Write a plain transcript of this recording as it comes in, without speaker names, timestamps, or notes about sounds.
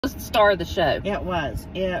was the star of the show. It was.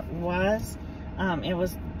 It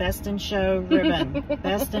was Best in Show ribbon.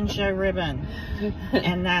 Best in Show ribbon.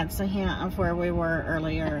 And that's a hint of where we were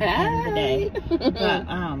earlier in the day. But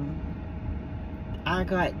I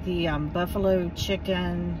got the buffalo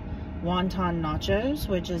chicken wonton nachos,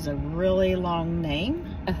 which is a really long name.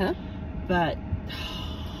 But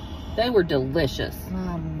they were delicious.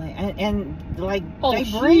 And like, they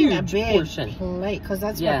bring a big portion. plate, because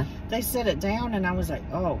that's what they set it down, and I was like,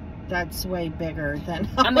 oh, that's way bigger than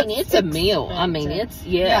I mean, it's a meal. I mean, it's,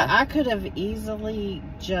 yeah. I could have easily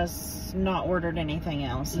just not ordered anything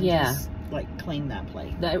else and just, like, cleaned that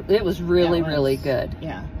plate. It was really, really good.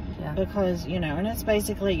 Yeah. Because, you know, and it's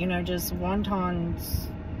basically, you know, just wontons,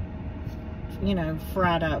 you know,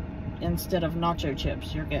 fried up. Instead of nacho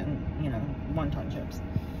chips, you're getting, you know, wonton chips.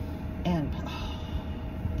 And,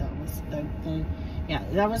 that was,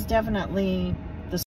 that was definitely